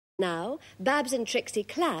Now, Babs and Trixie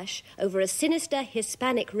clash over a sinister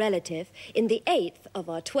Hispanic relative in the 8th of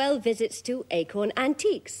our 12 visits to Acorn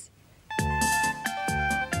Antiques.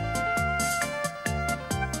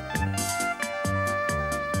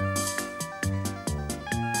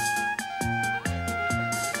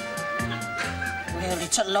 Well,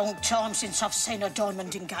 it's a long time since I've seen a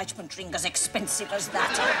diamond engagement ring as expensive as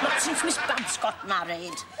that. Not since Miss Babs got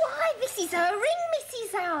married. Why, this is her ring,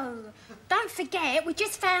 Mrs. O. Don't forget, we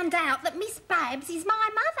just found out that Miss Babs is my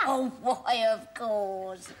mother. Oh, why, of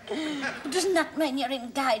course. But doesn't that mean you're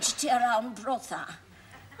engaged to your own brother?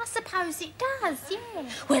 I suppose it does, yeah.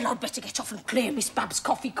 Well, I'd better get off and clear Miss Babs'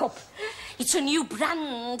 coffee cup. It's a new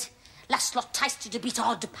brand. Last lot tasted a bit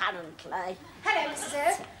odd, apparently. Hello, Mrs.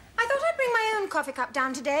 O. I thought I'd bring my own coffee cup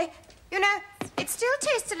down today. You know, it still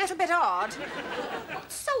tastes a little bit odd. What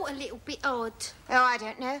sort of little bit odd? Oh, I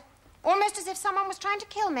don't know. Almost as if someone was trying to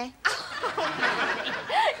kill me.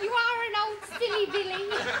 You are an old silly Billy.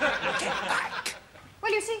 Get back.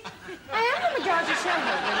 Well, you see, I am the majority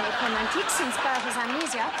shareholder in Acorn Antiques since Bertha's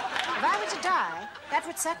amnesia. If I were to die, that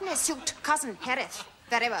would certainly suit Cousin Jerez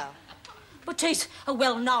very well. But he's a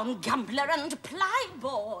well-known gambler and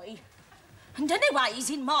playboy. And anyway, he's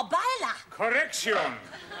in Marbella. Correction.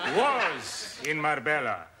 Was in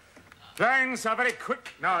Marbella. Things are very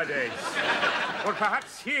quick nowadays. Or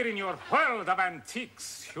perhaps here in your world of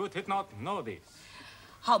antiques, you did not know this.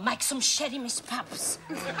 I'll make some sherry, Miss Babs.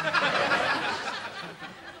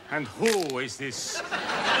 And who is this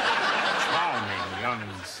charming young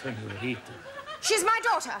senorita? She's my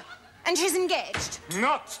daughter, and she's engaged.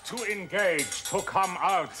 Not to engage, to come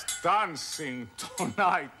out dancing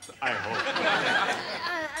tonight, I hope.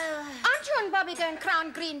 Aren't you and Bobby going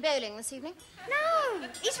Crown Green bowling this evening? No,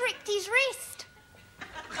 he's ripped his wrist.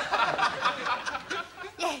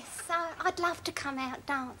 Yes, I'd love to come out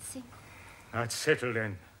dancing. That's settled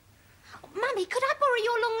then. Mummy, could I borrow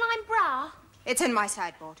your long-line bra? It's in my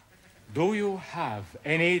sideboard. Do you have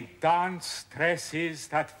any dance dresses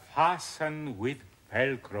that fasten with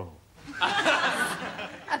Velcro?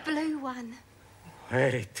 A blue one.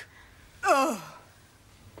 Wear it. Oh.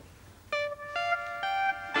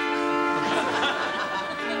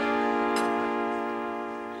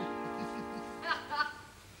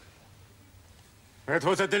 That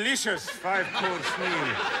was a delicious 5-course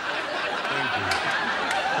meal. Thank you.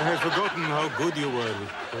 I had forgotten how good you were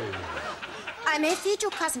with food. I may feed you,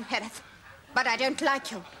 Cousin Jerez, but I don't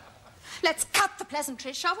like you. Let's cut the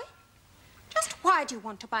pleasantries, shall we? Just why do you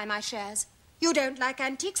want to buy my shares? You don't like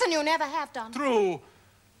antiques, and you never have done. True.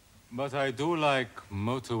 But I do like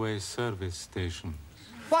motorway service stations.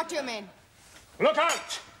 What do you mean? Look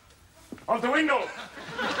out! Of the window!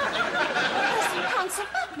 Listen, Council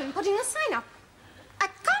Batman putting a sign up. I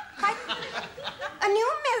can't quite... A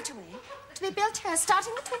new motorway to be built here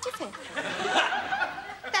starting the 25th.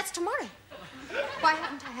 That's tomorrow. Why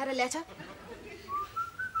haven't I had a letter?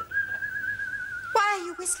 Why are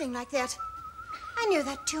you whistling like that? I knew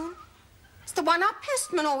that tune. It's the one our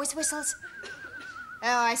postman always whistles.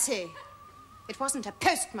 Oh, I see. It wasn't a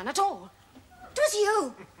postman at all. It was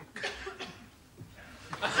you.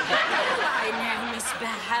 I know, Miss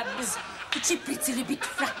Babs. It's a pretty bit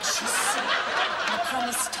fractious. I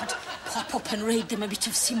promised I'd pop up and read them a bit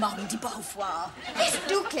of Simone de Beauvoir. Please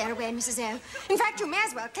do clear away, Mrs. O. In fact, you may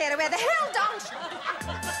as well clear away the hell, don't you?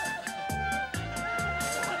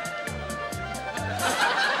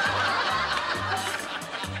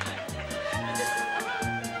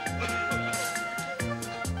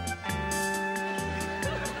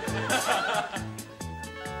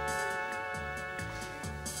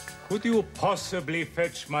 Could you possibly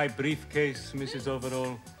fetch my briefcase, Mrs.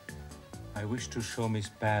 Overall? I wish to show Miss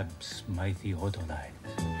Babs mighty odonite.